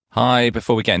Hi,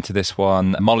 before we get into this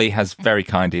one, Molly has very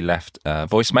kindly left a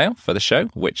voicemail for the show,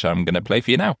 which I'm going to play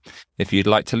for you now. If you'd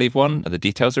like to leave one, the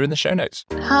details are in the show notes.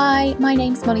 Hi, my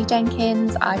name's Molly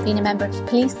Jenkins. I've been a member of the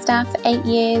police staff for 8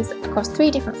 years across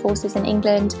 3 different forces in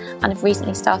England and have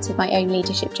recently started my own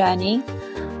leadership journey.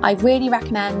 I really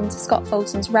recommend Scott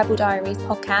Fulton's Rebel Diaries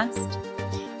podcast.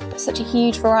 There's such a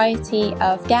huge variety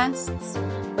of guests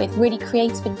with really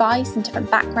creative advice and different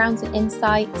backgrounds and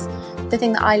insights. The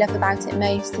thing that I love about it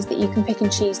most is that you can pick and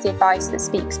choose the advice that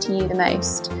speaks to you the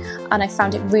most. And I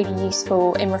found it really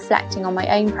useful in reflecting on my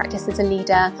own practice as a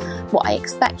leader, what I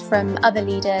expect from other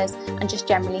leaders, and just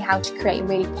generally how to create a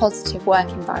really positive work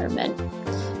environment.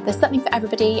 There's something for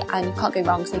everybody and you can't go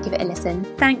wrong, so give it a listen.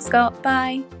 Thanks, Scott.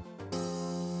 Bye.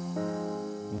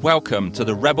 Welcome to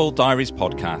the Rebel Diaries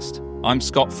podcast. I'm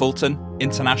Scott Fulton,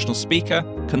 international speaker,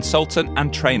 consultant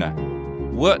and trainer.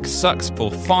 Work sucks for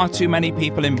far too many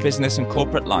people in business and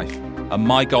corporate life, and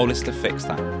my goal is to fix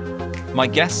that. My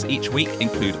guests each week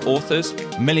include authors,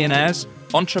 millionaires,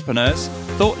 entrepreneurs,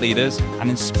 thought leaders, and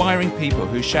inspiring people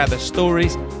who share their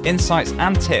stories, insights,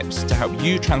 and tips to help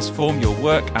you transform your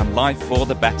work and life for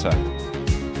the better.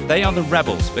 They are the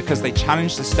rebels because they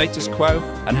challenge the status quo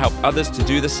and help others to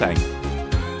do the same.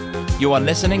 You are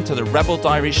listening to the Rebel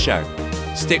Diaries show.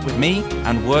 Stick with me,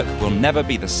 and work will never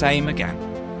be the same again.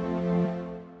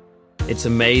 It's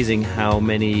amazing how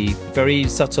many very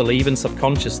subtle, even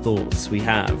subconscious thoughts we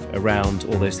have around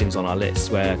all those things on our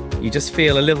list, where you just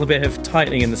feel a little bit of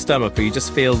tightening in the stomach, or you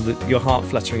just feel your heart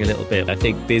fluttering a little bit. I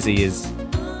think busy is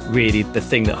really the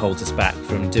thing that holds us back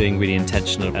from doing really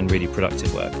intentional and really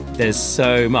productive work. There's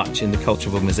so much in the culture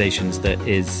of organizations that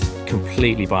is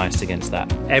completely biased against that.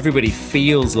 Everybody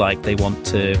feels like they want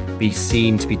to be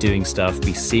seen to be doing stuff,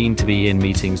 be seen to be in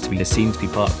meetings, to be seen to be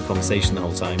part of the conversation the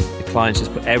whole time. The clients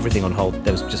just put everything on hold.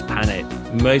 There was just panic.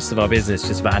 Most of our business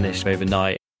just vanished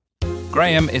overnight.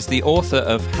 Graham is the author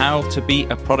of How to Be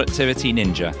a Productivity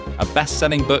Ninja, a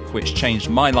best-selling book which changed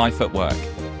my life at work.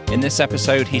 In this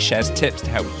episode, he shares tips to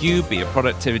help you be a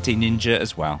productivity ninja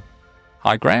as well.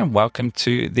 Hi, Graham. Welcome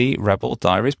to the Rebel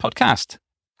Diaries podcast.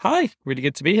 Hi, really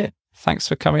good to be here. Thanks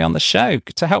for coming on the show.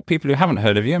 To help people who haven't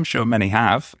heard of you, I'm sure many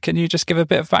have, can you just give a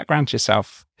bit of background to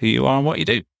yourself, who you are and what you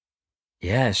do?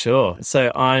 Yeah, sure.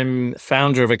 So I'm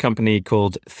founder of a company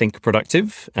called Think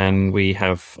Productive, and we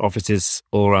have offices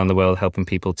all around the world helping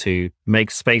people to make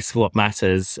space for what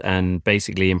matters and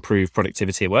basically improve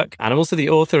productivity at work. And I'm also the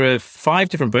author of 5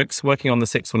 different books, working on the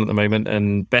 6th one at the moment,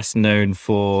 and best known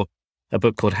for a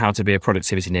book called How to Be a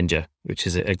Productivity Ninja, which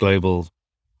is a global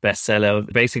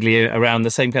bestseller, basically around the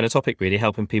same kind of topic, really,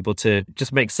 helping people to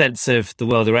just make sense of the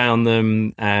world around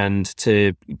them and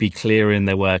to be clear in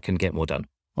their work and get more done.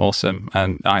 Awesome.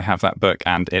 And I have that book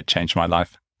and it changed my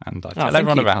life. And I tell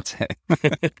everyone about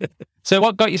it. So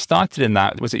what got you started in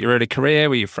that? Was it your early career?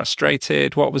 Were you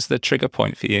frustrated? What was the trigger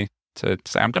point for you to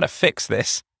say, I'm going to fix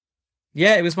this?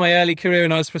 Yeah, it was my early career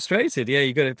and I was frustrated. Yeah,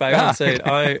 you got it back on.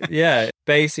 So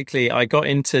basically I got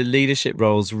into leadership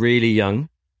roles really young.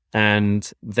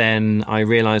 And then I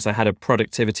realized I had a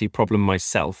productivity problem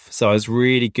myself. So I was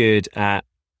really good at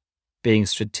being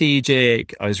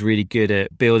strategic. I was really good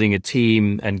at building a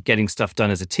team and getting stuff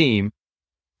done as a team.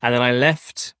 And then I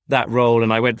left that role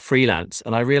and I went freelance,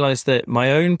 and I realized that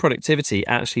my own productivity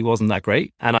actually wasn't that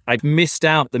great. And I'd missed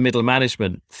out the middle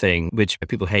management thing, which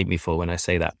people hate me for when I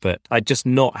say that, but I just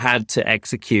not had to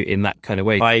execute in that kind of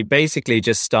way. I basically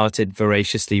just started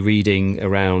voraciously reading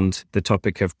around the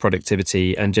topic of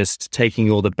productivity and just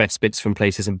taking all the best bits from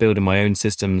places and building my own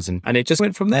systems. And it just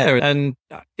went from there. And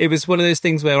it was one of those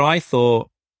things where I thought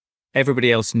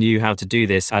everybody else knew how to do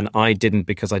this and I didn't,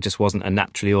 because I just wasn't a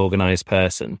naturally organized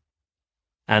person.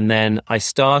 And then I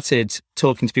started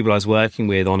talking to people I was working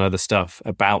with on other stuff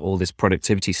about all this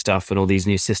productivity stuff and all these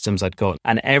new systems I'd got.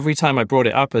 And every time I brought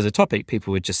it up as a topic,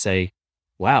 people would just say,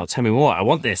 wow, tell me more. I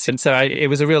want this. And so it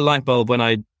was a real light bulb when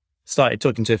I started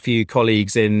talking to a few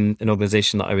colleagues in an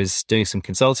organization that I was doing some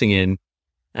consulting in,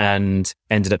 and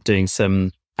ended up doing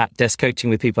some at-desk coaching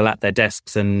with people at their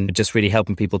desks and just really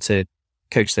helping people to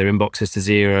coach their inboxes to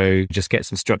zero, just get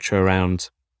some structure around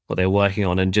what they're working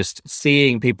on, and just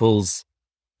seeing people's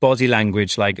body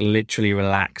language like literally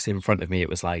relax in front of me. It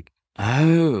was like,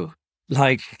 oh,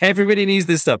 like everybody needs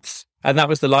this stuff. And that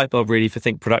was the light bulb really for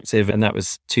Think Productive. And that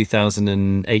was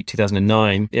 2008,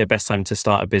 2009. Yeah, best time to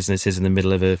start a business is in the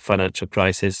middle of a financial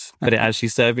crisis. But it actually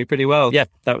served me pretty well. Yeah,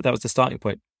 that was the starting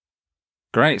point.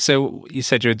 Great. So you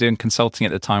said you were doing consulting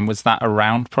at the time. Was that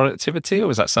around productivity, or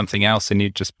was that something else and you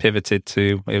just pivoted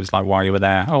to, it was like while you were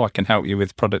there, oh, I can help you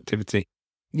with productivity?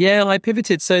 Yeah, I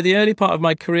pivoted. So the early part of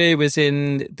my career was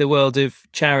in the world of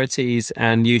charities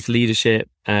and youth leadership.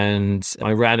 And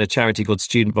I ran a charity called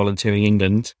Student Volunteering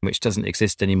England, which doesn't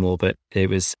exist anymore, but it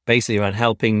was basically around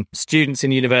helping students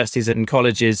in universities and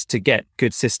colleges to get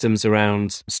good systems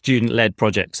around student-led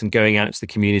projects and going out to the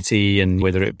community, and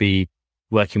whether it be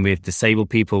working with disabled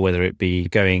people, whether it be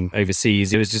going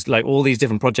overseas. It was just like all these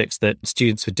different projects that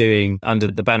students were doing under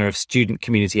the banner of student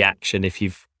community action, if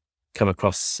you've come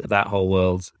across that whole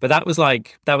world. But that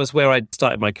was where I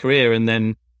started my career. And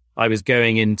then I was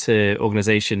going into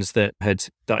organizations that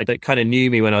kind of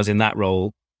knew me when I was in that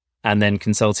role, and then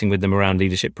consulting with them around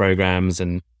leadership programs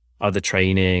and other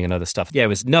training and other stuff. Yeah, it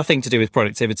was nothing to do with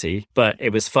productivity, but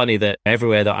it was funny that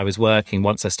everywhere that I was working,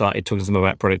 once I started talking to them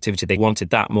about productivity, they wanted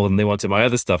that more than they wanted my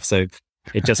other stuff. So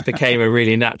it just became a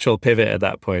really natural pivot at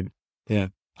that point. Yeah.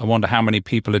 I wonder how many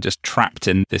people are just trapped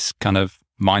in this kind of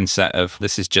mindset of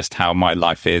this is just how my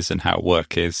life is and how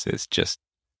work is. It's just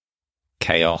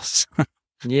chaos.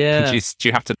 Yeah. Do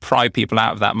you have to pry people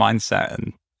out of that mindset?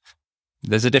 And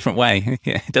there's a different way.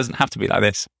 It doesn't have to be like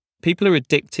this. People are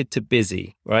addicted to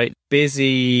busy, right?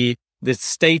 Busy, the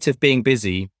state of being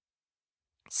busy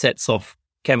sets off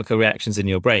chemical reactions in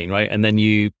your brain, right? And then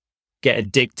you get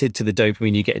addicted to the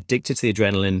dopamine, you get addicted to the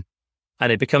adrenaline,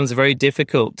 and it becomes very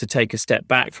difficult to take a step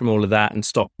back from all of that and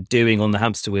stop doing on the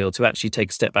hamster wheel, to actually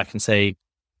take a step back and say,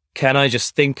 can I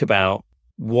just think about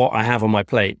what I have on my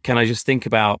plate? Can I just think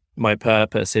about my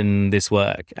purpose in this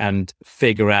work and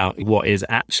figure out what is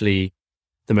actually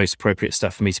the most appropriate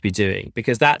stuff for me to be doing?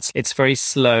 Because it's very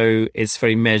slow, it's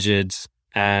very measured,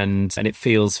 and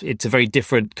it's a very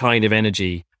different kind of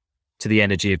energy to the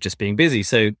energy of just being busy.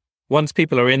 So once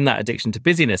people are in that addiction to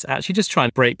busyness, actually just try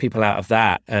and break people out of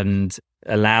that and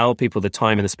allow people the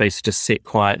time and the space to just sit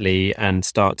quietly and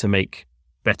start to make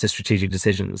better strategic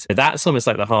decisions. That's almost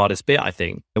like the hardest bit, I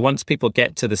think. Once people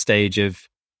get to the stage of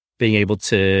being able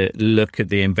to look at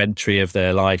the inventory of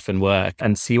their life and work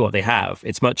and see what they have,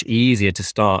 it's much easier to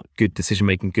start good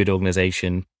decision-making, good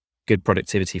organization, good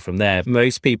productivity from there.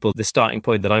 Most people, the starting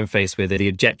point that I'm faced with, the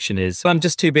objection is, I'm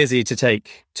just too busy to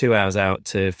take 2 hours out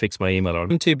to fix my email, or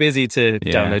I'm too busy to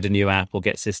download a new app or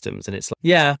get systems. And it's like,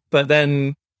 yeah, but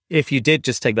then if you did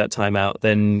just take that time out,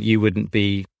 then you wouldn't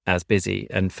be as busy,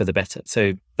 and for the better.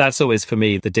 So that's always, for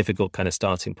me, the difficult kind of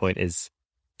starting point, is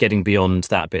getting beyond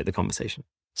that bit of the conversation.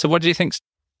 So what do you think's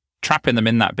trapping them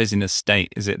in that busyness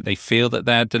state? Is it they feel that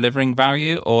they're delivering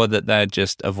value, or that they're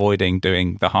just avoiding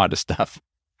doing the harder stuff?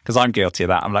 Because I'm guilty of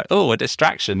that. I'm like, oh, a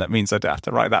distraction. That means I don't have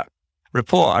to write that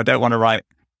report I don't want to write.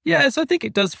 Yes, I think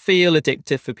it does feel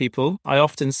addictive for people. I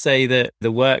often say that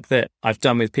the work that I've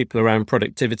done with people around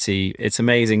productivity, it's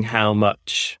amazing how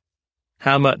much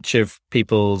of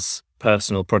people's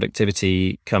personal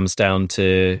productivity comes down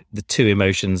to the two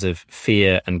emotions of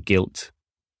fear and guilt,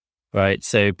 right?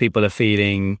 So people are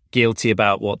feeling guilty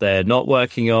about what they're not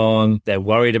working on. They're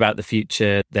worried about the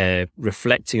future. They're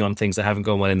reflecting on things that haven't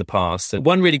gone well in the past. And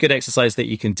one really good exercise that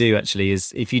you can do actually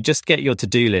is, if you just get your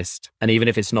to-do list, and even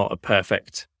if it's not a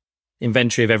perfect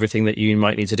inventory of everything that you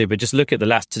might need to do, but just look at the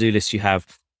last to-do list you have.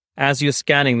 As you're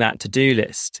scanning that to-do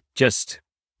list, just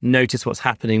notice what's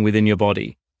happening within your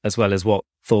body, as well as what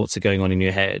thoughts are going on in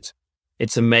your head.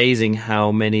 It's amazing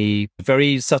how many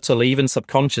very subtle, even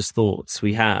subconscious thoughts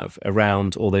we have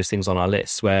around all those things on our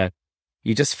lists, where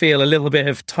you just feel a little bit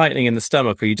of tightening in the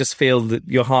stomach, or you just feel that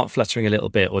your heart fluttering a little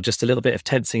bit, or just a little bit of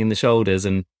tensing in the shoulders.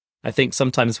 And I think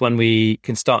sometimes when we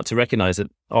can start to recognize that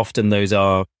often those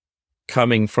are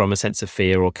coming from a sense of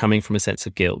fear or coming from a sense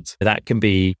of guilt, that can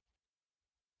be,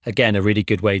 again, a really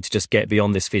good way to just get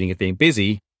beyond this feeling of being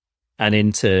busy and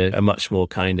into a much more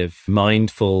kind of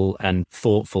mindful and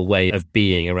thoughtful way of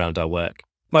being around our work.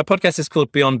 My podcast is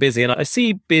called Beyond Busy, and I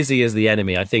see busy as the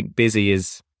enemy. I think busy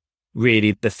is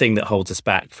really the thing that holds us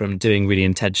back from doing really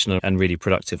intentional and really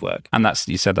productive work. And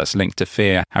you said that's linked to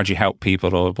fear. How do you help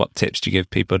people, or what tips do you give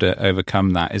people to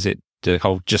overcome that? Is it the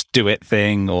whole just do it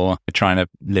thing, or trying to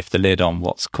lift the lid on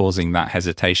what's causing that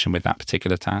hesitation with that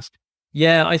particular task?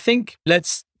 Yeah, I think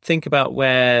let's think about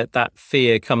where that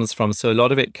fear comes from. So a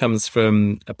lot of it comes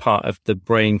from a part of the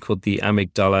brain called the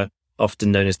amygdala,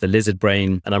 often known as the lizard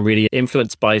brain. And I'm really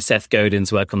influenced by Seth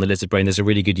Godin's work on the lizard brain. There's a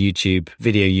really good YouTube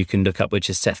video you can look up,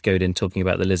 which is Seth Godin talking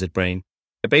about the lizard brain.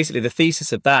 But basically, the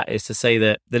thesis of that is to say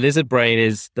that the lizard brain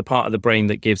is the part of the brain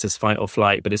that gives us fight or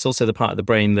flight, but it's also the part of the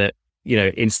brain that,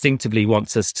 instinctively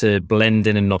wants us to blend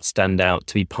in and not stand out,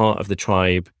 to be part of the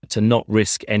tribe, to not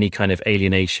risk any kind of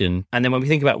alienation. And then when we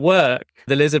think about work,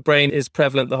 the lizard brain is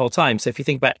prevalent the whole time. So if you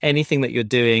think about anything that you're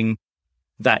doing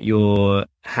that you're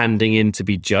handing in to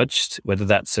be judged, whether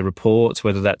that's a report,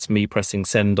 whether that's me pressing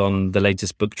send on the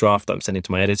latest book draft that I'm sending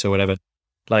to my editor or whatever,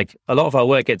 Like a lot of our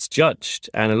work gets judged,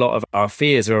 and a lot of our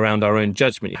fears are around our own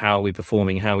judgment, how are we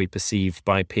performing, how are we perceived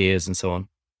by peers and so on.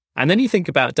 And then you think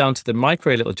about down to the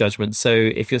micro little judgments. So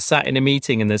if you're sat in a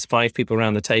meeting and there's 5 people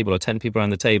around the table or 10 people around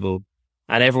the table,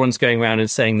 and everyone's going around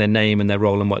and saying their name and their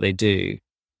role and what they do,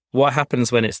 what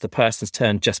happens when it's the person's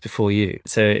turn just before you?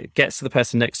 So it gets to the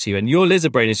person next to you and your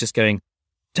lizard brain is just going,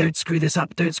 don't screw this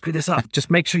up, don't screw this up. Just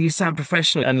make sure you sound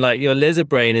professional. And like your lizard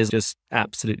brain is just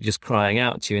absolutely just crying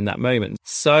out to you in that moment.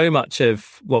 So much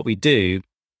of what we do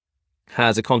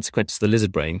has a consequence to the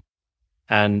lizard brain.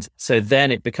 And so then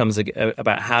it becomes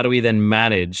about how do we then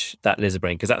manage that lizard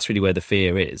brain? Because that's really where the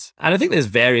fear is. And I think there's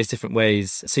various different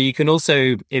ways. So you can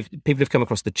also, if people have come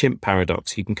across the chimp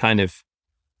paradox, you can kind of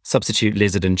substitute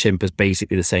lizard and chimp as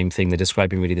basically the same thing. They're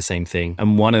describing really the same thing.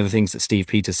 And one of the things that Steve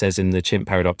Peters says in the chimp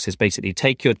paradox is basically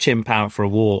take your chimp out for a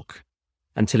walk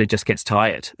until it just gets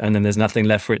tired and then there's nothing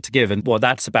left for it to give. And what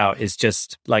that's about is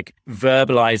just like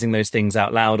verbalizing those things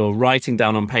out loud or writing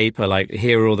down on paper, like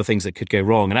here are all the things that could go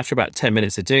wrong. And after about 10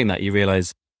 minutes of doing that, you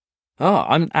realize, oh,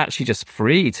 I'm actually just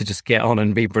free to just get on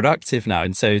and be productive now.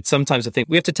 And so sometimes I think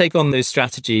we have to take on those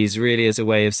strategies really as a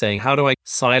way of saying, how do I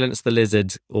silence the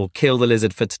lizard or kill the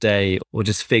lizard for today or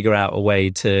just figure out a way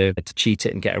to cheat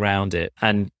it and get around it?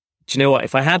 And do you know what?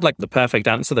 If I had like the perfect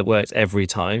answer that works every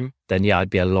time, then yeah, I'd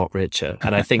be a lot richer.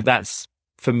 And I think that's,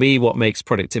 for me, what makes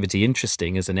productivity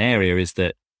interesting as an area is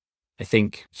that I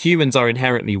think humans are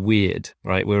inherently weird,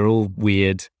 right? We're all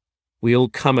weird. We all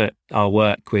come at our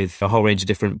work with a whole range of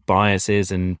different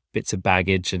biases and bits of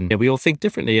baggage, and we all think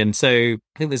differently. And so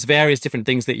I think there's various different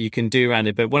things that you can do around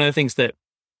it. But one of the things that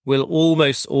will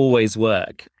almost always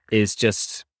work is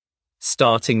just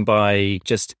starting by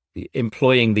just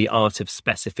employing the art of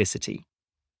specificity.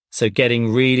 So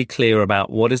getting really clear about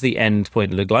what does the end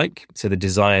point look like, so the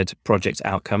desired project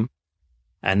outcome,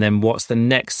 and then what's the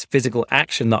next physical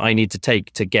action that I need to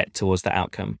take to get towards the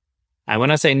outcome. And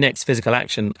when I say next physical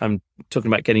action, I'm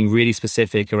talking about getting really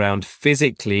specific around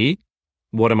physically,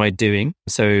 what am I doing?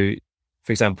 So,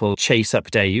 for example, chase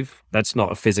up Dave. That's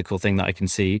not a physical thing that I can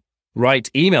see. Write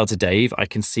email to Dave. I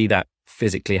can see that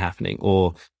physically happening.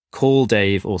 Or call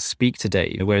Dave or speak to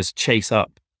Dave. Whereas chase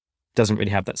up doesn't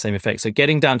really have that same effect. So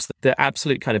getting down to the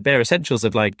absolute kind of bare essentials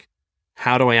of like,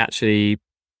 how do I actually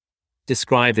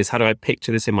describe this? How do I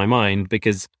picture this in my mind?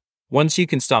 Because once you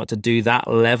can start to do that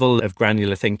level of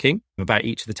granular thinking about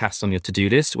each of the tasks on your to-do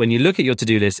list, when you look at your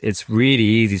to-do list, it's really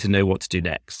easy to know what to do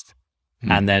next.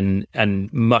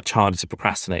 And much harder to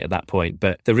procrastinate at that point.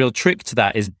 But the real trick to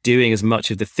that is doing as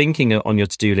much of the thinking on your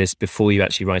to-do list before you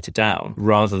actually write it down,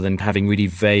 rather than having really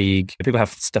vague, people have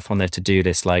stuff on their to-do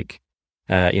list like,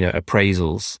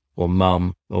 appraisals or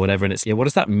mum or whatever. And it's, what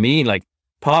does that mean? Like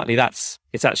partly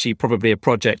it's actually probably a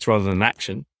project rather than an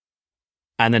action.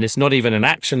 And then it's not even an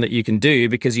action that you can do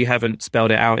because you haven't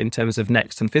spelled it out in terms of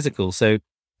next and physical. So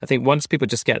I think once people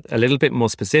just get a little bit more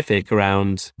specific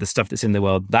around the stuff that's in the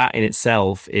world, that in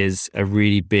itself is a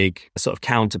really big sort of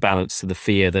counterbalance to the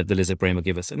fear that the lizard brain will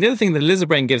give us. And the other thing the lizard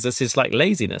brain gives us is like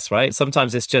laziness, right?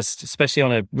 Sometimes it's just, especially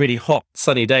on a really hot,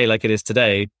 sunny day like it is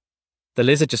today, the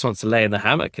lizard just wants to lay in the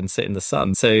hammock and sit in the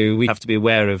sun. So we have to be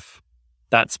aware of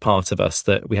that's part of us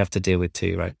that we have to deal with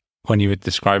too, right? When you were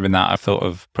describing that, I thought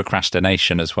of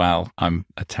procrastination as well. I'm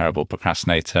a terrible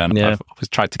procrastinator and I've always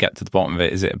tried to get to the bottom of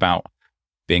it. Is it about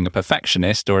being a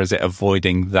perfectionist or is it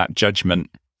avoiding that judgment?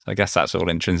 I guess that's all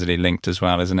intrinsically linked as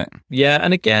well, isn't it? Yeah.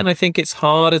 And again, I think it's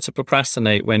harder to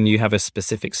procrastinate when you have a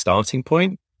specific starting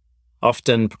point.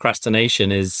 Often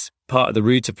procrastination is part of the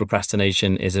root of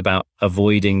procrastination is about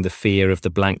avoiding the fear of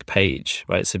the blank page,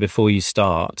 right? So before you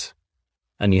start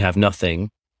and you have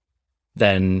nothing,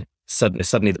 then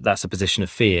suddenly that's a position of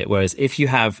fear. Whereas if you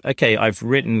have, okay, I've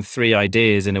written 3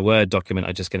 ideas in a Word document,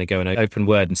 I'm just going to go and open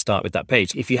Word and start with that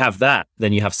page. If you have that,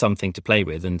 then you have something to play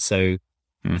with. And so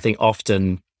I think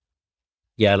often,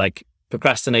 like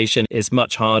procrastination is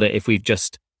much harder if we've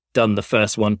just done the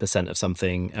first 1% of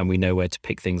something and we know where to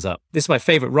pick things up. This is my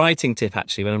favorite writing tip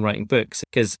actually when I'm writing books,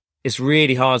 because it's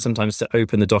really hard sometimes to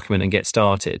open the document and get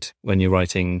started when you're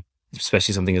writing,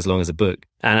 especially something as long as a book.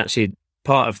 And actually,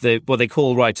 part of what they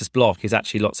call writer's block is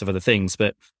actually lots of other things.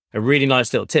 But a really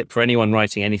nice little tip for anyone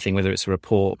writing anything, whether it's a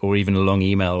report or even a long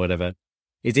email or whatever,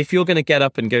 is if you're going to get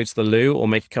up and go to the loo or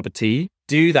make a cup of tea,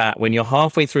 do that when you're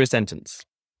halfway through a sentence,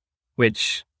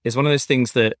 which is one of those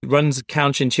things that runs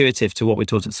counterintuitive to what we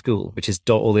taught at school, which is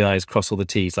dot all the I's, cross all the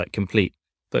T's, like complete.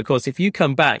 But of course, if you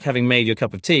come back having made your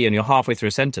cup of tea and you're halfway through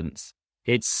a sentence,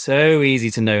 it's so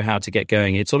easy to know how to get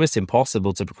going. It's almost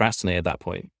impossible to procrastinate at that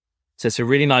point. So it's a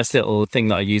really nice little thing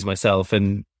that I use myself.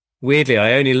 And weirdly,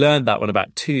 I only learned that one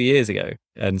about 2 years ago.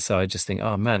 And so I just think,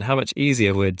 oh man, how much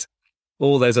easier would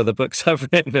all those other books I've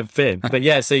written have been. But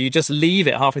yeah, so you just leave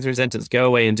it halfway through a sentence, go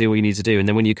away and do what you need to do. And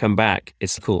then when you come back,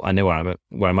 it's cool. I know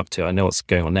where I'm up to. I know what's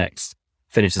going on next.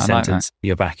 Finish the sentence,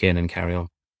 you're back in and carry on.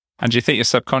 And do you think your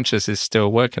subconscious is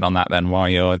still working on that then while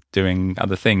you're doing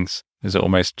other things? Is it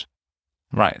almost,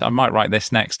 right, I might write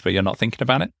this next, but you're not thinking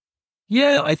about it?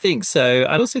 Yeah, I think so.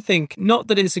 I also think not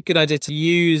that it's a good idea to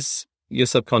use your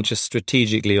subconscious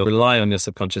strategically or rely on your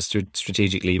subconscious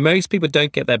strategically. Most people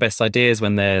don't get their best ideas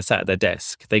when they're sat at their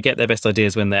desk. They get their best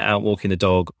ideas when they're out walking the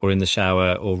dog or in the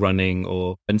shower or running.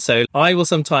 And so I will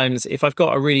sometimes, if I've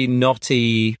got a really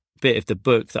knotty bit of the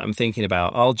book that I'm thinking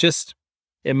about, I'll just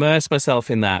immerse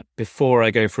myself in that before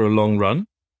I go for a long run.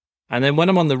 And then when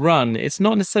I'm on the run, it's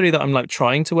not necessarily that I'm like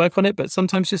trying to work on it, but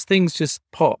sometimes just things just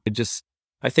pop.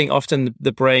 I think often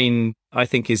the brain, I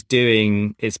think, is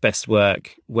doing its best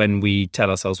work when we tell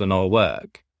ourselves we're not at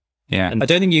work. Yeah. And I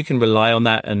don't think you can rely on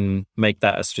that and make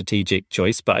that a strategic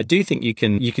choice, but I do think you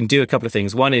can do a couple of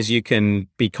things. One is you can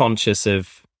be conscious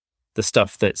of the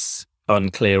stuff that's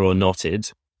unclear or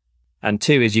knotted. And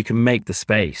two is you can make the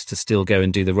space to still go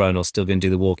and do the run or still go and do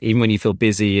the walk. Even when you feel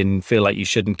busy and feel like you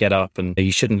shouldn't get up and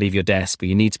you shouldn't leave your desk, but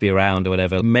you need to be around or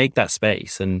whatever, make that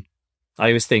space. And I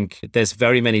always think there's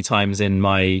very many times in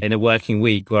a working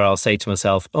week where I'll say to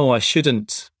myself, oh, I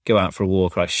shouldn't go out for a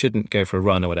walk or I shouldn't go for a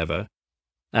run or whatever.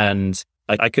 And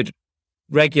I could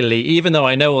regularly, even though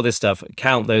I know all this stuff,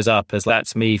 count those up as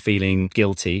that's me feeling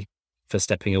guilty for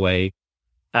stepping away.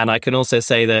 And I can also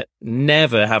say that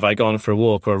never have I gone for a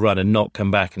walk or a run and not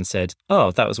come back and said,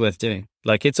 oh, that was worth doing.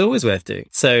 Like, it's always worth doing.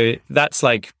 So that's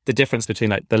like the difference between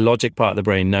like the logic part of the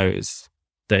brain knows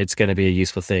that it's going to be a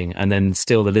useful thing. And then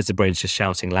still the lizard brain's just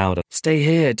shouting louder, stay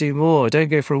here, do more, don't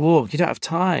go for a walk. You don't have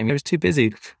time. You're too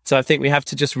busy. So I think we have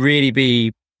to just really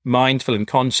be mindful and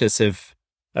conscious of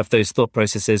those thought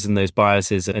processes and those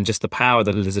biases and just the power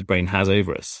that the lizard brain has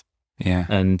over us. Yeah.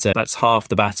 And that's half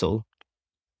the battle.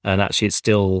 And actually it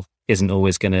still isn't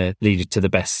always going to lead you to the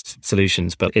best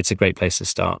solutions, but it's a great place to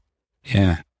start.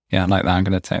 Yeah. Yeah, I like that. I'm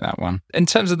going to take that one. In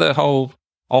terms of the whole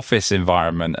office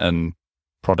environment and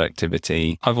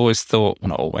productivity, I've always thought, well,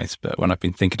 not always, but when I've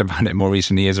been thinking about it more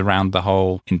recently is around the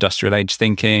whole industrial age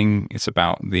thinking. It's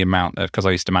about the amount of, because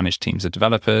I used to manage teams of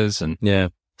developers and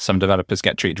some developers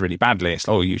get treated really badly. It's,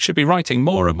 oh, you should be writing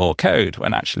more and more code,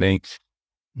 when actually,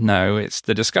 no, it's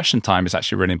the discussion time is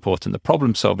actually really important. The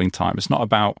problem solving time is not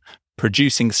about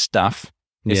producing stuff.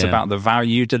 It's about the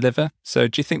value you deliver. So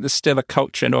do you think there's still a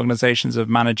culture in organizations of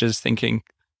managers thinking,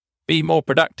 be more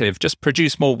productive, just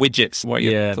produce more widgets? What are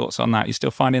your thoughts on that? You still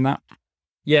finding that?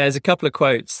 Yeah, there's a couple of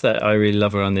quotes that I really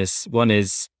love around this. One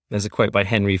is, there's a quote by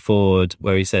Henry Ford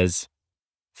where he says,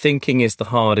 thinking is the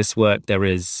hardest work there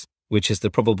is, which is the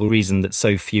probable reason that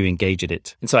so few engage in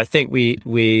it. And so I think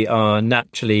we are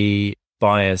naturally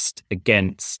biased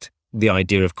against the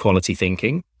idea of quality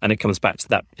thinking. And it comes back to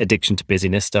that addiction to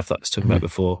busyness stuff that I was talking about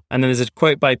before. And then there's a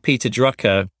quote by Peter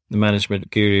Drucker, the management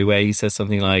guru, where he says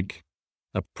something like,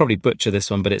 I'll probably butcher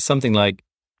this one, but it's something like,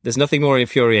 there's nothing more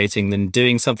infuriating than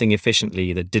doing something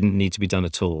efficiently that didn't need to be done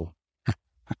at all.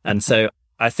 And so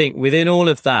I think within all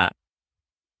of that,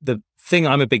 the thing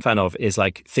I'm a big fan of is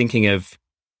like thinking of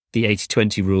the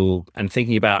 80-20 rule and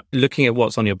thinking about looking at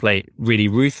what's on your plate really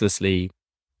ruthlessly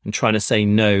and trying to say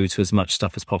no to as much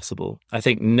stuff as possible. I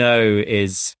think no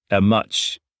is a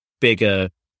much bigger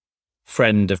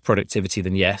friend of productivity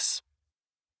than yes.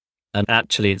 And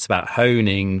actually it's about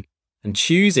honing and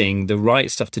choosing the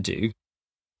right stuff to do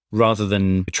rather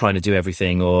than trying to do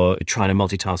everything or trying to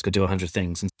multitask or do 100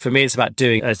 things. And for me, it's about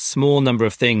doing a small number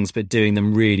of things, but doing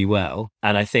them really well.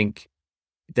 And I think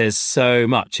there's so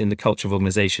much in the culture of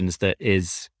organizations that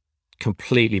is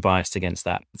completely biased against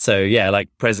that. So yeah, like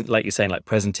you're saying, like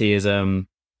presenteeism,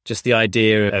 just the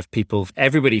idea of people,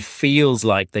 everybody feels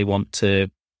like they want to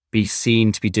be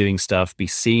seen to be doing stuff, be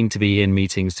seen to be in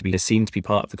meetings, to be seen to be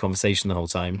part of the conversation the whole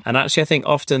time. And actually, I think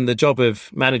often the job of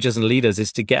managers and leaders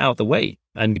is to get out the way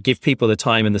and give people the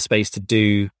time and the space to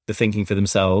do the thinking for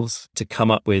themselves, to come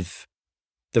up with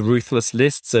the ruthless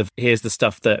lists of here's the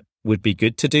stuff that would be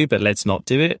good to do, but let's not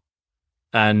do it.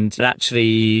 And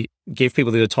actually give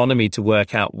people the autonomy to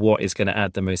work out what is going to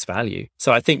add the most value.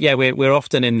 So I think, we're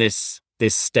often in this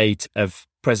state of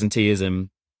presenteeism.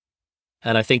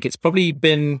 And I think it's probably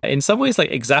been in some ways like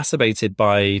exacerbated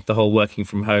by the whole working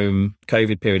from home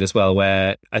COVID period as well,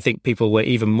 where I think people were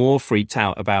even more freaked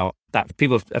out about that.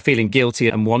 People are feeling guilty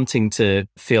and wanting to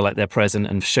feel like they're present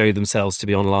and show themselves to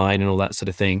be online and all that sort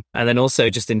of thing. And then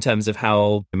also just in terms of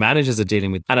how managers are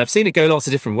dealing with, and I've seen it go lots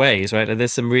of different ways, right? And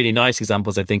there's some really nice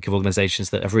examples, I think, of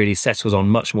organizations that have really settled on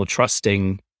much more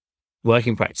trusting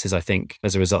working practices, I think,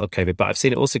 as a result of COVID. But I've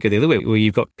seen it also go the other way, where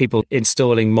you've got people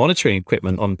installing monitoring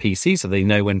equipment on PCs so they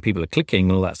know when people are clicking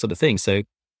and all that sort of thing. So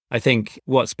I think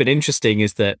what's been interesting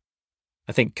is that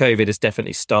I think COVID has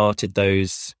definitely started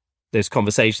those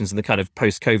conversations, and the kind of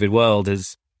post-COVID world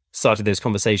has started those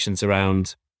conversations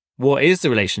around what is the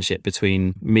relationship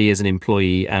between me as an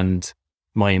employee and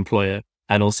my employer,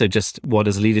 and also just what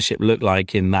does leadership look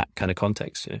like in that kind of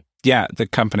context. Yeah, the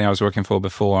company I was working for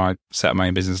before I set up my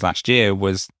own business last year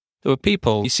there were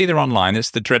people, you see they're online,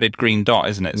 it's the dreaded green dot,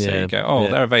 isn't it? So you go,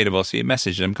 they're available. So you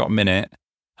message them, got a minute,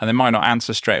 and they might not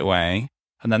answer straight away.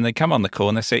 And then they come on the call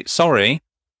and they say, sorry,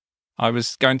 I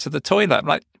was going to the toilet. I'm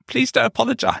like, please don't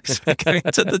apologize for going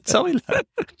to the toilet.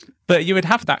 But you would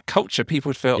have that culture. People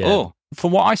would feel,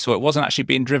 from what I saw, it wasn't actually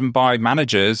being driven by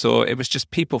managers, or it was just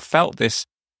people felt this.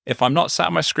 If I'm not sat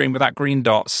on my screen with that green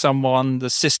dot, the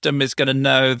system is going to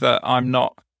know that I'm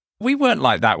not. We weren't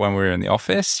like that when we were in the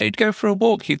office. You'd go for a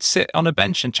walk, you'd sit on a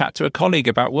bench and chat to a colleague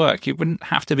about work. You wouldn't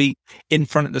have to be in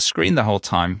front of the screen the whole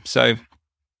time. So,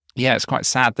 yeah, it's quite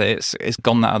sad that it's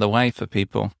gone that other way for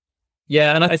people.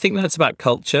 Yeah, and I think that's about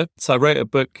culture. So I wrote a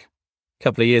book a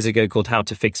couple of years ago called How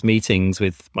to Fix Meetings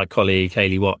with my colleague,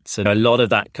 Hayley Watts. And a lot of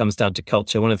that comes down to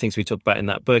culture. One of the things we talk about in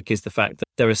that book is the fact that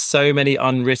there are so many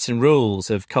unwritten rules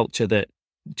of culture that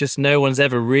just no one's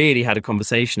ever really had a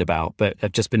conversation about, but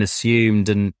have just been assumed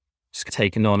and just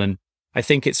taken on. And I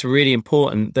think it's really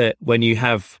important that when you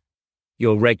have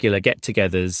your regular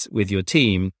get-togethers with your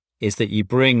team, is that you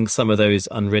bring some of those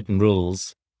unwritten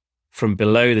rules from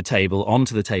below the table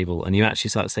onto the table, and you actually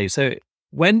start to say, so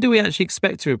when do we actually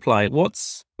expect to reply? What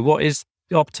is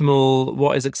optimal?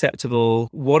 What is acceptable?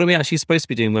 What are we actually supposed to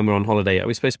be doing when we're on holiday? Are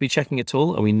we supposed to be checking at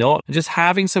all? Are we not? And just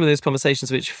having some of those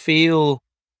conversations which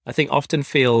often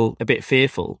feel a bit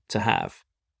fearful to have.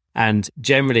 And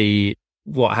generally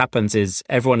what happens is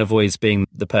everyone avoids being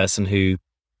the person who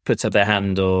puts up their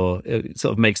hand or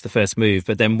sort of makes the first move.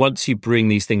 But then once you bring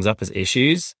these things up as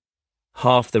issues,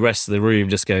 half the rest of the room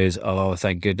just goes, oh,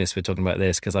 thank goodness we're talking about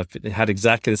this, because I've had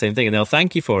exactly the same thing, and they'll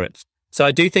thank you for it. So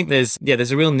I do think there's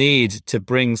a real need to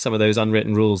bring some of those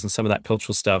unwritten rules and some of that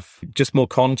cultural stuff just more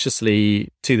consciously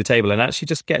to the table and actually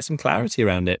just get some clarity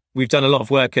around it. We've done a lot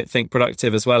of work at Think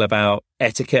Productive as well about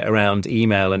etiquette around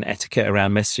email and etiquette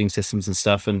around messaging systems and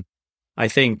stuff. And I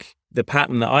think the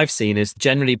pattern that I've seen is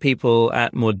generally people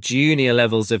at more junior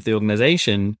levels of the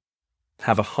organization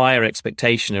have a higher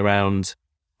expectation around,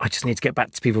 I just need to get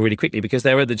back to people really quickly, because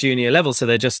they're at the junior level. So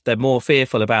they're more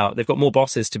fearful about, they've got more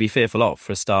bosses to be fearful of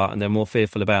for a start, and they're more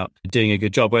fearful about doing a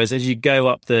good job. Whereas as you go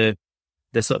up the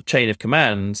sort of chain of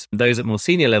command, those at more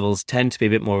senior levels tend to be a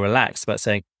bit more relaxed about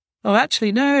saying, oh,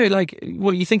 actually, no, like,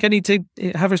 what, you think I need to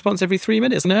have a response every 3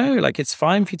 minutes? No, like, it's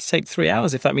fine for you to take 3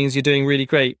 hours if that means you're doing really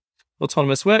great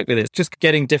autonomous work with it. Just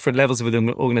getting different levels of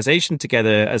an organization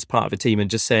together as part of a team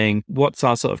and just saying, what's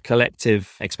our sort of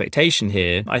collective expectation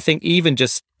here? I think even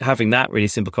just having that really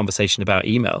simple conversation about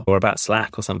email or about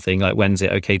Slack or something, like when's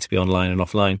it okay to be online and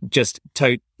offline, just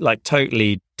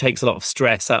totally takes a lot of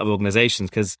stress out of organizations,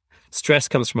 because stress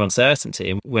comes from uncertainty.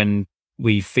 And when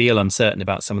we feel uncertain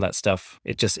about some of that stuff,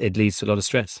 it leads to a lot of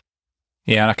stress.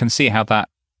 Yeah, and I can see how that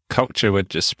culture would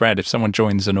just spread. If someone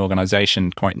joins an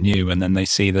organization quite new and then they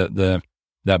see that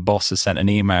their boss has sent an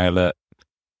email at,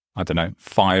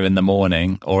 5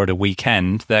 a.m. or at a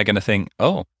weekend, they're going to think,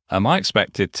 oh, am I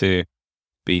expected to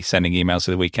be sending emails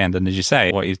to the weekend? And as you say,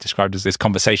 what you've described as these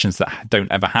conversations that don't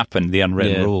ever happen, the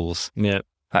unwritten rules,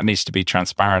 that needs to be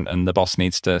transparent, and the boss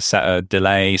needs to set a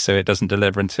delay so it doesn't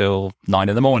deliver until 9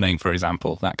 a.m, for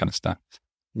example, that kind of stuff.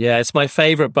 Yeah, it's my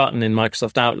favorite button in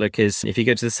Microsoft Outlook is if you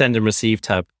go to the send and receive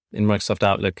tab in Microsoft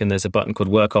Outlook, and there's a button called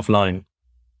work offline.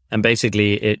 And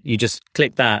basically you just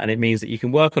click that, and it means that you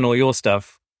can work on all your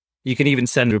stuff. You can even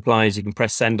send replies, you can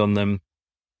press send on them.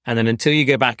 And then until you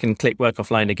go back and click work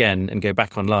offline again and go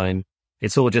back online,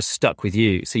 it's all just stuck with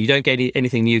you. So you don't get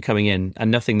anything new coming in,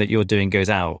 and nothing that you're doing goes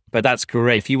out. But that's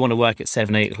great. If you want to work at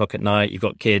 7, 8 o'clock at night, you've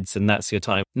got kids and that's your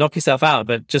time, knock yourself out.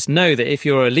 But just know that if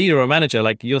you're a leader or a manager,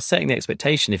 like, you're setting the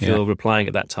expectation if you're replying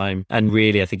at that time. And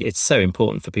really, I think it's so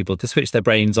important for people to switch their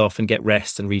brains off and get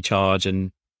rest and recharge.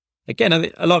 And again,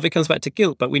 a lot of it comes back to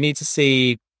guilt, but we need to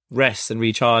see rest and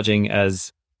recharging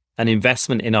as an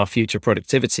investment in our future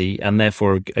productivity, and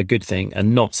therefore a good thing,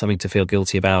 and not something to feel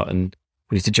guilty about and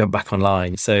we need to jump back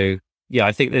online. So yeah,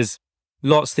 I think there's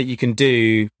lots that you can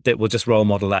do that will just role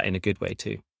model that in a good way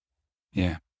too.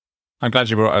 Yeah. I'm glad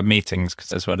you brought up meetings,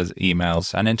 as well as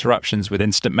emails and interruptions with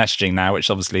instant messaging now, which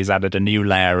obviously has added a new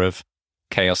layer of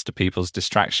chaos to people's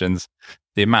distractions.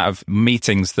 The amount of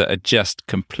meetings that are just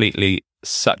completely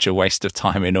such a waste of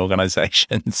time in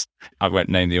organizations. I won't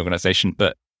name the organization,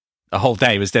 but a whole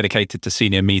day was dedicated to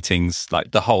senior meetings.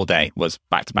 Like the whole day was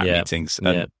back-to-back meetings.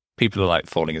 And people are like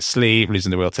falling asleep,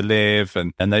 losing the will to live.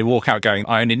 And they walk out going,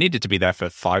 I only needed to be there for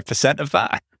 5% of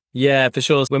that. Yeah, for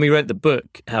sure. When we wrote the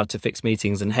book, How to Fix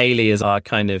Meetings, and Hayley is our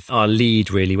lead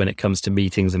really when it comes to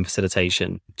meetings and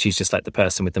facilitation. She's just like the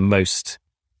person with the most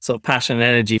sort of passion and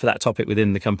energy for that topic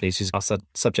within the company. She's our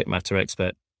subject matter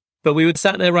expert. But we were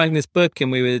sat there writing this book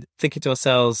and we were thinking to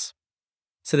ourselves,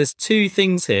 so there's two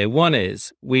things here. One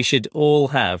is we should all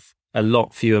have a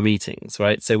lot fewer meetings,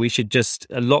 right? So we should just,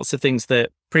 lots of things that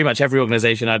pretty much every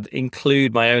organization, I'd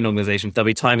include my own organization, there'll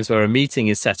be times where a meeting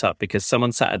is set up because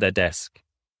someone sat at their desk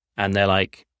and they're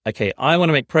like, okay, I want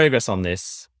to make progress on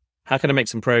this. How can I make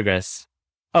some progress?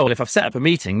 Oh, well, if I've set up a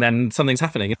meeting, then something's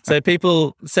happening. So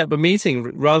people set up a meeting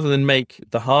rather than make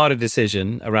the harder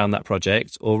decision around that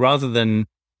project, or rather than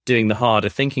doing the harder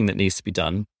thinking that needs to be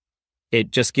done,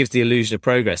 it just gives the illusion of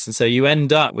progress. And so you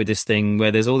end up with this thing where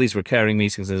there's all these recurring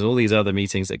meetings, there's all these other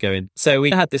meetings that go in. So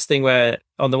we had this thing where,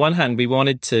 on the one hand, we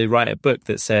wanted to write a book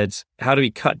that said, how do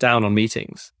we cut down on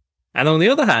meetings? And on the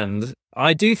other hand,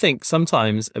 I do think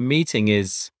sometimes a meeting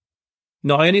is,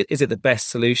 not only is it the best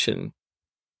solution,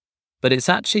 but it's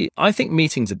actually, I think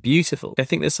meetings are beautiful. I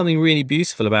think there's something really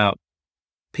beautiful about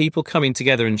people coming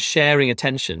together and sharing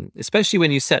attention, especially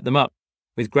when you set them up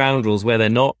with ground rules where they're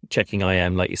not checking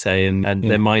IM, like you say, and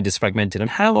their mind is fragmented. And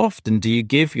how often do you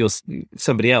give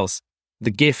somebody else the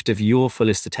gift of your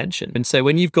fullest attention? And so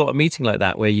when you've got a meeting like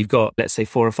that, where you've got, let's say,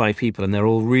 4 or 5 people and they're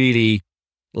all really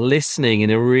listening in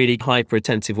a really hyper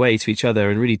attentive way to each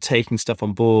other and really taking stuff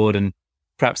on board, and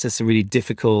perhaps there's some really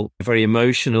difficult, very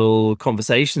emotional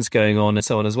conversations going on and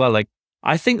so on as well. Like,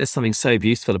 I think there's something so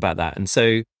beautiful about that. And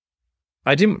so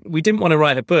we didn't want to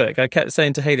write a book. I kept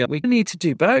saying to Hayley, we need to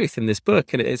do both in this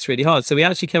book, and it's really hard. So we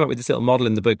actually came up with this little model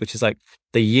in the book, which is like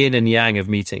the yin and yang of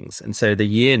meetings. And so the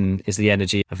yin is the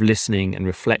energy of listening and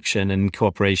reflection and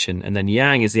cooperation. And then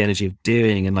yang is the energy of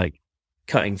doing and like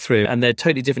cutting through. And they're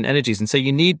totally different energies. And so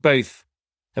you need both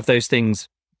of those things,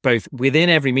 both within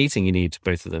every meeting, you need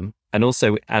both of them. And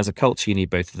also as a culture, you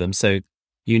need both of them. So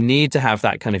you need to have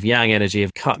that kind of yang energy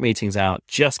of cut meetings out,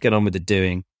 just get on with the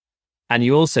doing. And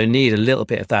you also need a little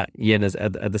bit of that yin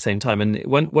at the same time. And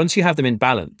once you have them in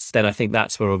balance, then I think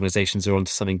that's where organizations are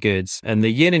onto something good. And the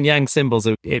yin and yang symbols,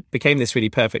 it became this really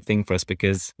perfect thing for us,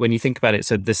 because when you think about it,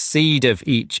 so the seed of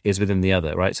each is within the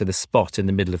other, right? So the spot in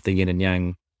the middle of the yin and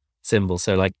yang symbol.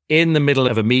 So like in the middle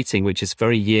of a meeting, which is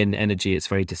very yin energy, it's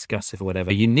very discussive or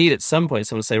whatever, you need at some point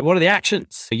someone to say, what are the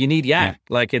actions? You need yang,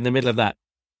 like in the middle of that.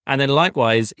 And then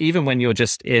likewise, even when you're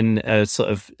just in a sort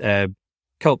of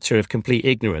culture of complete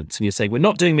ignorance and you're saying, we're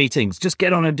not doing meetings, just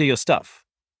get on and do your stuff,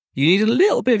 you need a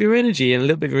little bit of your energy and a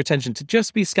little bit of your attention to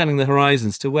just be scanning the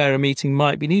horizons to where a meeting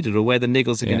might be needed or where the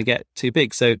niggles are going to get too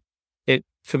big. So it,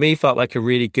 for me, felt like a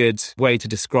really good way to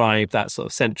describe that sort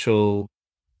of central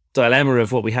dilemma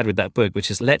of what we had with that book,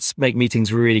 which is let's make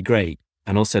meetings really great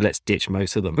and also let's ditch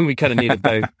most of them. We kind of needed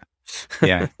both.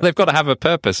 Yeah. They've got to have a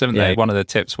purpose, haven't they? One of the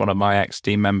tips one of my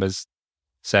ex-team members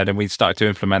said, and we started to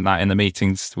implement that in the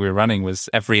meetings we were running, was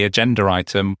every agenda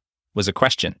item was a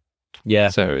question. Yeah.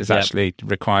 So it's actually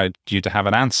required you to have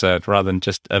an answer rather than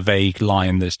just a vague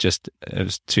line that's just,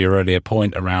 to your earlier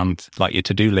point around like your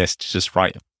to-do list, just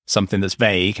write something that's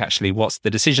vague. Actually, what's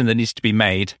the decision that needs to be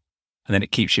made? And then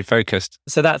it keeps you focused.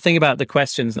 So that thing about the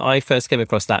questions, I first came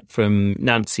across that from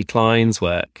Nancy Klein's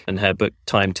work and her book,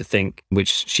 Time to Think,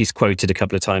 which she's quoted a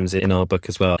couple of times in our book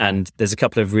as well. And there's a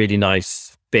couple of really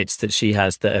nice bits that she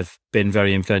has that have been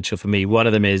very influential for me. One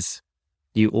of them is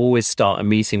you always start a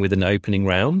meeting with an opening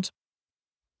round.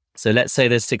 So let's say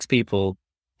there's 6 people.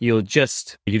 You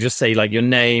just say like your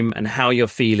name and how you're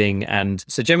feeling. And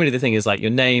so generally the thing is like your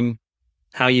name,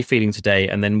 how you're feeling today,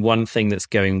 and then one thing that's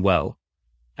going well.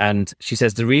 And she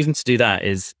says the reason to do that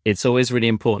is it's always really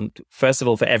important, first of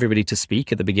all, for everybody to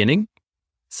speak at the beginning,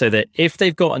 so that if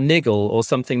they've got a niggle or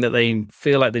something that they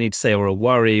feel like they need to say, or a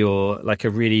worry or like a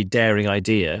really daring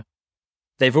idea,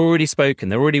 they've already spoken,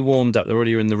 they're already warmed up, they're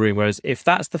already in the room. Whereas if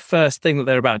that's the first thing that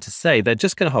they're about to say, they're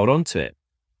just going to hold on to it.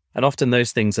 And often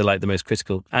those things are like the most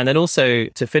critical. And then also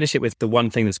to finish it with the one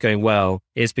thing that's going well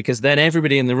is because then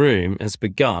everybody in the room has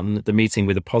begun the meeting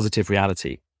with a positive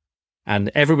reality.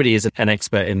 And everybody is an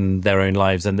expert in their own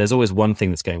lives. And there's always one thing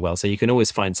that's going well. So you can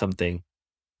always find something.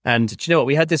 And do you know what?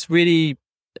 We had this really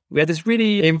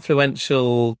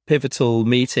influential, pivotal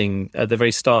meeting at the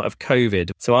very start of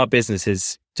COVID. So our business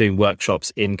is doing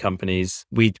workshops in companies.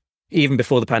 Even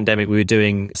before the pandemic, we were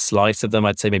doing a slice of them.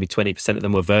 I'd say maybe 20% of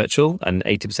them were virtual and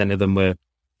 80% of them were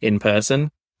in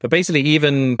person. But basically,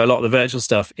 even a lot of the virtual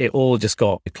stuff, it all just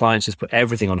got, the clients just put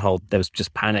everything on hold. There was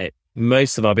just panic.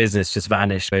 most of our business just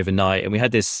vanished overnight. And we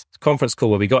had this conference call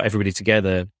where we got everybody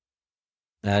together,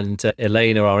 and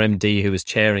Elena, our MD, who was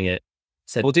chairing it,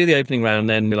 said, we'll do the opening round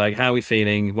then. We're like, how are we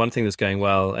feeling? One thing that's going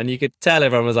well. And you could tell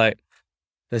everyone was like,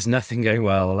 there's nothing going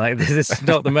well. Like, this is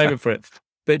not the moment for it.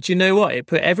 But do you know what? It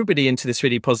put everybody into this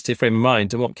really positive frame of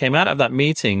mind. And what came out of that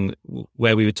meeting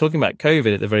where we were talking about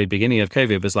COVID at the very beginning of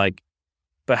COVID was like,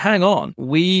 but hang on,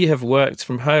 we have worked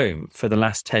from home for the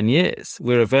last 10 years.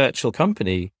 We're a virtual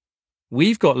company.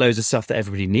 We've got loads of stuff that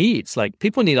everybody needs. Like,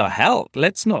 people need our help.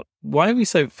 Why are we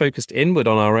so focused inward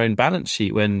on our own balance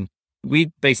sheet when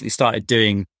we basically started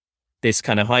doing this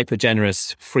kind of hyper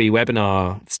generous free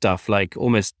webinar stuff? Like,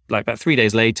 almost like about 3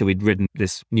 days later, we'd written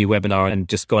this new webinar and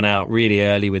just gone out really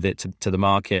early with it to the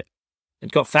market.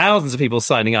 It got thousands of people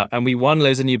signing up, and we won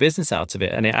loads of new business out of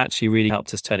it. And it actually really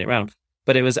helped us turn it around.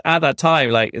 But it was at that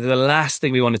time, like, the last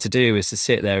thing we wanted to do is to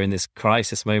sit there in this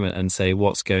crisis moment and say,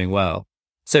 what's going well?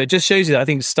 So it just shows you that I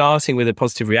think starting with a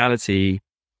positive reality,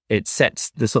 it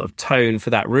sets the sort of tone for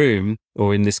that room,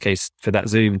 or in this case, for that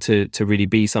Zoom, to really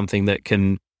be something that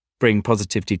can bring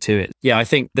positivity to it. Yeah, I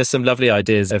think there's some lovely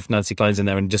ideas of Nancy Klein's in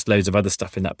there, and just loads of other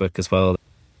stuff in that book as well.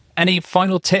 Any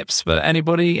final tips for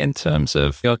anybody in terms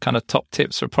of your kind of top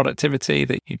tips for productivity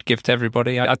that you'd give to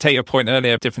everybody? I take your point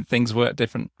earlier, different things work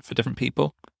different for different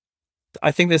people.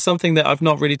 I think there's something that I've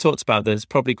not really talked about that's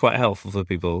probably quite helpful for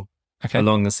people. Okay.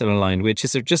 Along a similar line, which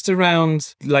is just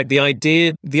around like the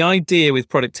idea with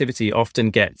productivity often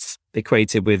gets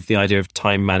equated with the idea of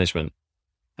time management.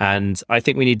 And I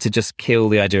think we need to just kill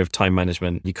the idea of time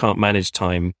management. You can't manage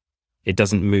time. It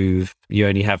doesn't move.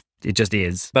 It just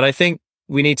is. But I think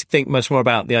we need to think much more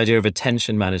about the idea of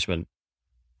attention management.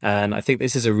 And I think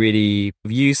this is a really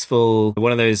useful,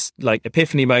 one of those like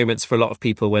epiphany moments for a lot of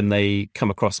people when they come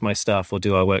across my stuff or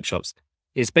do our workshops.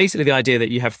 It's basically the idea that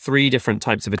you have 3 different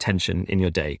types of attention in your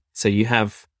day. So you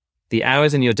have the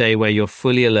hours in your day where you're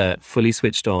fully alert, fully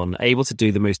switched on, able to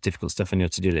do the most difficult stuff on your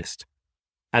to-do list.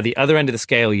 At the other end of the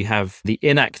scale, you have the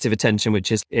inactive attention, which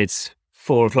is it's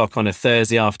 4:00 on a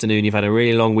Thursday afternoon. You've had a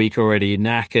really long week already,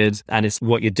 knackered. And it's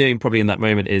what you're doing probably in that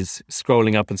moment is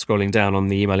scrolling up and scrolling down on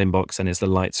the email inbox, and it's the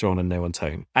lights are on and no one's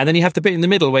home. And then you have the bit in the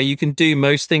middle where you can do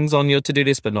most things on your to-do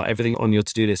list, but not everything on your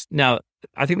to-do list. Now,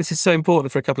 I think this is so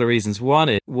important for a couple of reasons.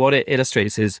 One, what it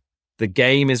illustrates is the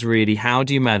game is really how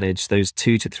do you manage those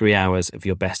 2 to 3 hours of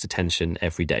your best attention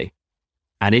every day?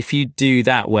 And if you do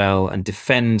that well and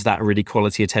defend that really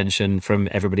quality attention from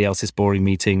everybody else's boring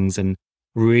meetings and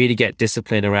really get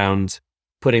discipline around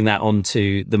putting that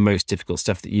onto the most difficult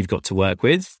stuff that you've got to work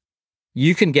with,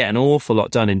 you can get an awful lot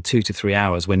done in 2 to 3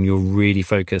 hours when you're really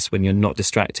focused, when you're not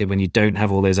distracted, when you don't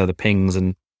have all those other pings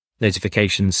and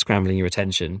notifications scrambling your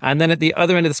attention. And then at the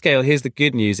other end of the scale, here's the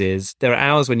good news is there are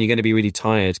hours when you're going to be really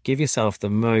tired. Give yourself the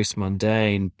most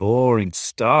mundane, boring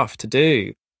stuff to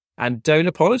do. And don't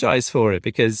apologize for it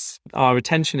because our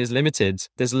attention is limited.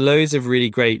 There's loads of really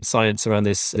great science around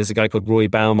this. There's a guy called Roy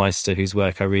Baumeister whose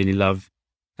work I really love.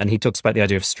 And he talks about the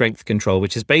idea of strength control,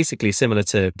 which is basically similar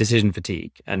to decision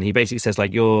fatigue. And he basically says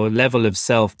like your level of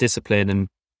self-discipline and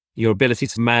your ability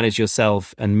to manage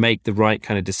yourself and make the right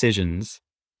kind of decisions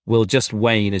will just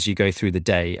wane as you go through the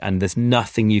day. And there's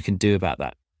nothing you can do about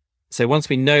that. So once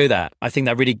we know that, I think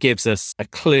that really gives us a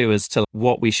clue as to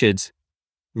what we should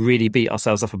really beat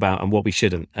ourselves up about and what we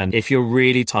shouldn't. And if you're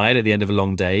really tired at the end of a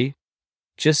long day,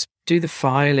 just do the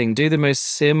filing, do the most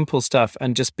simple stuff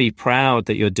and just be proud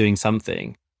that you're doing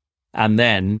something. And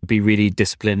then be really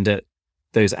disciplined at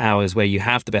those hours where you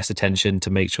have the best attention to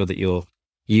make sure that you're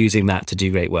using that to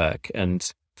do great work. And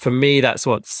for me, that's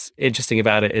what's interesting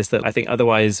about it is that I think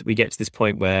otherwise we get to this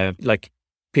point where like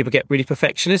people get really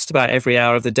perfectionist about every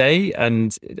hour of the day.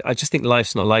 And I just think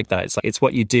life's not like that. It's like, it's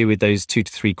what you do with those 2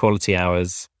 to 3 quality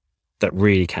hours that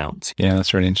really count. Yeah,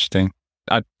 that's really interesting.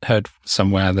 I heard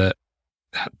somewhere that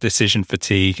decision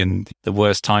fatigue and the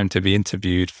worst time to be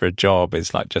interviewed for a job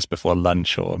is like just before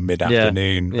lunch or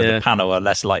mid-afternoon, where the panel are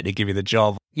less likely to give you the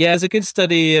job. Yeah, there's a good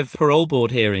study of parole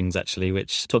board hearings, actually,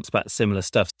 which talks about similar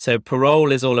stuff. So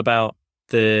parole is all about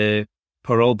the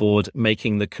parole board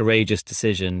making the courageous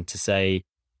decision to say,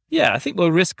 yeah, I think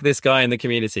we'll risk this guy in the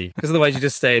community because otherwise you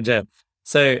just stay in jail.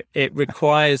 So it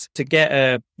requires to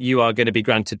get you are going to be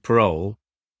granted parole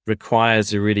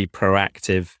requires a really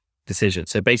proactive decision.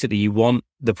 So basically you want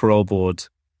the parole board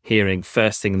hearing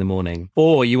first thing in the morning,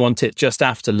 or you want it just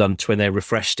after lunch when they're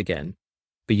refreshed again,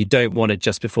 but you don't want it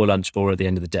just before lunch or at the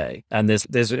end of the day. And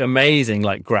there's amazing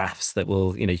like graphs that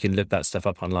will, you can look that stuff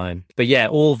up online. But yeah,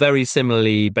 all very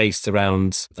similarly based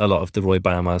around a lot of the Roy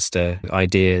Baumeister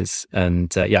ideas.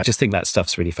 And I just think that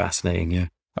stuff's really fascinating. Yeah.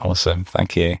 Awesome.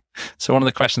 Thank you. So one of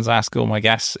the questions I ask all my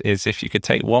guests is if you could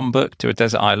take one book to a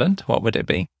desert island, what would it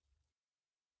be?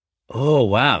 Oh,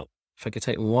 wow. If I could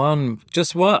take one,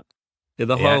 just what?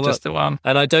 The whole just the one.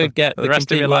 And I don't get the rest of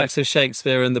complete your works of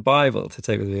Shakespeare and the Bible to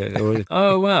take with me.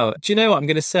 Oh, wow. Do you know what I'm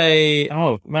going to say?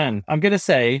 Oh, man. I'm going to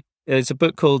say there's a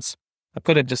book called, I've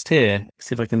got it just here.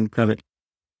 See if I can grab it.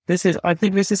 I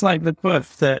think this is like the book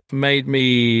that made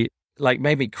me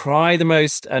cry the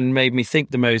most and made me think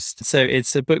the most. So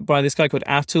it's a book by this guy called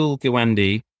Atul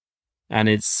Gawande, and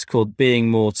it's called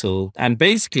Being Mortal. And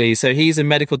basically, so he's a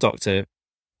medical doctor.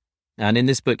 And in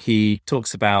this book, he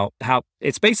talks about how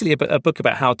it's basically a book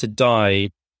about how to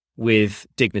die with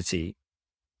dignity.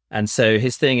 And so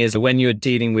his thing is when you're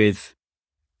dealing with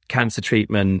cancer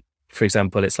treatment, for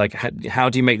example, it's like, how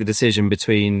do you make the decision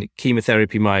between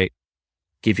chemotherapy might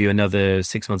give you another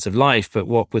 6 months of life, but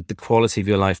what would the quality of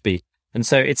your life be? And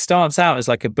so it starts out as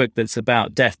like a book that's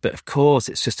about death, but of course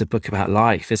it's just a book about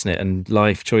life, isn't it? And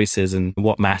life choices and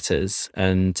what matters.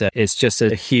 And it's just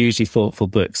a hugely thoughtful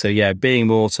book. So yeah, Being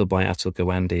Mortal by Atul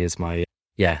Gawande is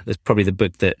that's probably the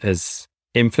book that has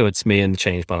influenced me and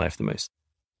changed my life the most.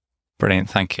 Brilliant.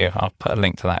 Thank you. I'll put a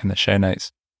link to that in the show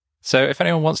notes. So if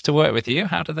anyone wants to work with you,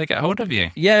 how do they get hold of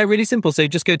you? Yeah, really simple. So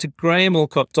just go to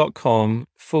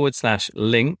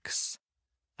grahamallcott.com/links.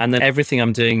 And then everything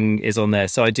I'm doing is on there.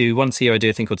 So I do once a year, I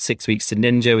do a thing called 6 Weeks to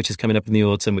Ninja, which is coming up in the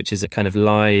autumn, which is a kind of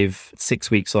live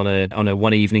 6 weeks on a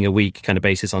one evening a week kind of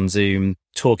basis on Zoom,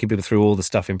 talking people through all the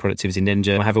stuff in Productivity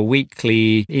Ninja. I have a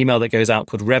weekly email that goes out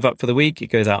called Rev Up for the Week.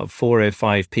 It goes out at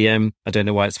 4:05 p.m. I don't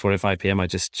know why it's 4:05 p.m. I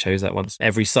just chose that once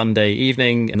every Sunday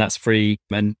evening, and that's free.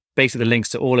 And basically the links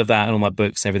to all of that and all my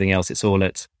books and everything else, it's all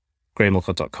at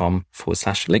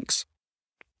grahamallcott.com/links.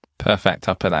 Perfect.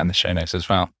 I'll put that in the show notes as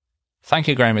well. Thank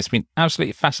you, Graham. It's been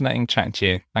absolutely fascinating chatting to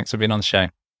you. Thanks for being on the show.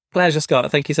 Pleasure,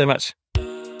 Scott. Thank you so much.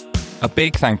 A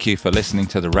big thank you for listening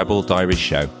to the Rebel Diaries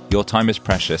show. Your time is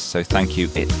precious, so thank you.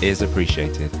 It is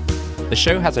appreciated. The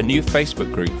show has a new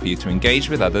Facebook group for you to engage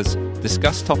with others,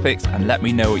 discuss topics, and let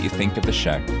me know what you think of the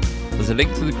show. There's a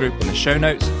link to the group in the show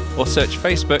notes, or search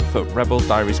Facebook for Rebel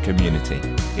Diaries Community.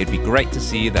 It'd be great to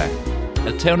see you there.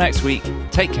 Until next week,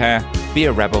 take care, be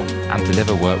a rebel, and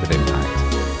deliver work with impact.